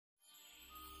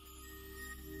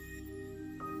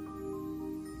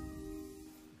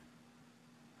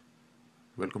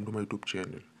Welcome to my YouTube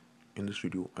channel. In this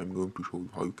video, I'm going to show you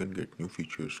how you can get new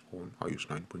features on iOS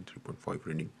 9.3.5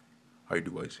 running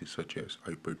iDevices such as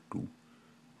iPad 2,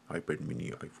 iPad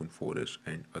mini, iPhone 4S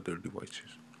and other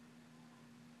devices.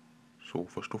 So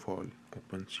first of all,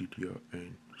 open Cydia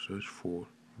and search for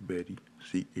Berry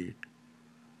C8,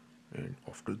 and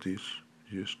after this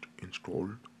just install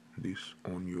this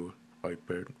on your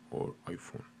iPad or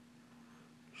iPhone.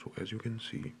 So as you can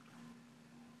see,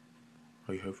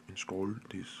 I have installed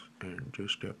this and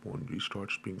just tap on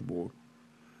restart Springboard.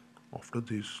 After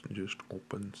this, just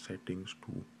open settings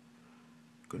to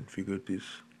configure this.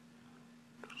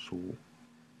 So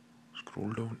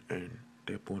scroll down and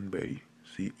tap on Berry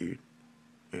C8,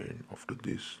 and after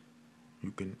this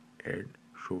you can add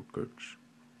shortcuts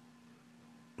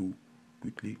to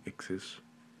quickly access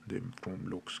them from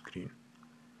lock screen.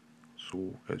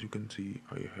 So as you can see,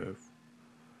 I have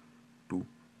to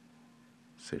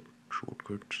set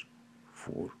shortcuts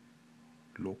for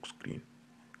lock screen.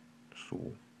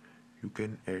 So you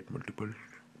can add multiple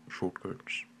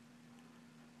shortcuts.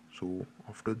 So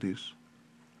after this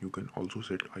you can also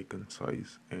set icon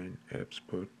size and apps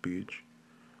per page.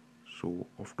 So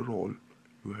after all,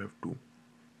 you have to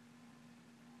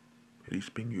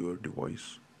resping your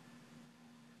device.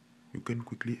 You can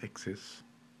quickly access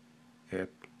app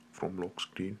from lock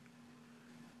screen.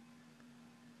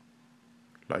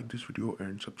 Like this video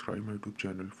and subscribe my YouTube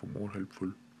channel for more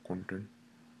helpful content.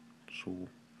 So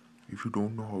if you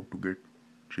don't know how to get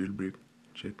jailbreak,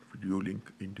 check video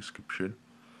link in description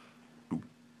to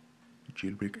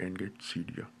jailbreak and get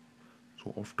Cydia.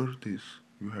 So after this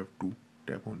you have to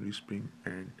tap on respring,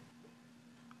 and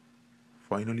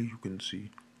finally you can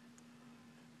see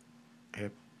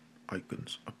app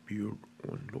icons appeared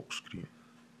on lock screen.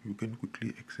 You can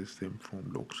quickly access them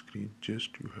from lock screen.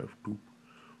 Just you have to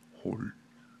hold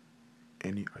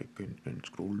any icon and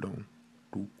scroll down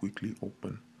to quickly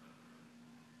open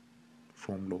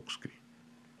from lock screen.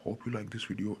 Hope you like this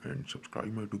video and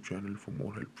subscribe my YouTube channel for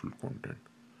more helpful content.